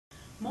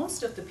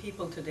Most of the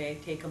people today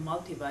take a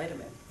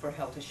multivitamin for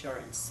health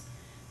assurance,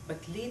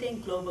 but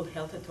leading global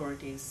health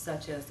authorities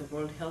such as the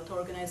World Health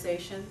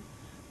Organization,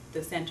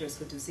 the Centers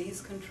for Disease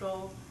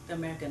Control, the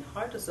American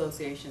Heart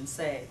Association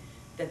say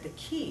that the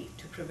key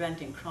to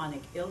preventing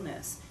chronic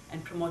illness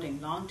and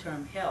promoting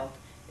long-term health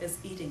is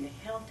eating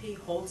a healthy,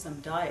 wholesome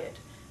diet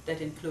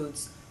that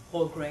includes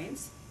whole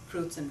grains,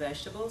 fruits and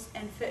vegetables,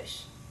 and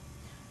fish.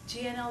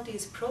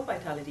 GNLD's Pro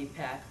Vitality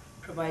Pack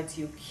provides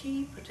you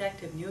key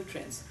protective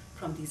nutrients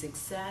from these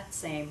exact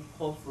same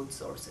whole food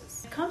sources.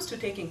 When it comes to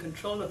taking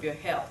control of your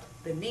health,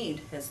 the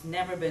need has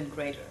never been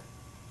greater.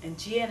 And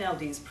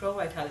GNLD's Pro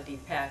Vitality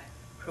Pack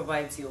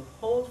provides you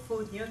whole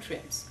food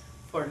nutrients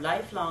for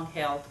lifelong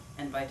health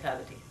and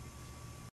vitality.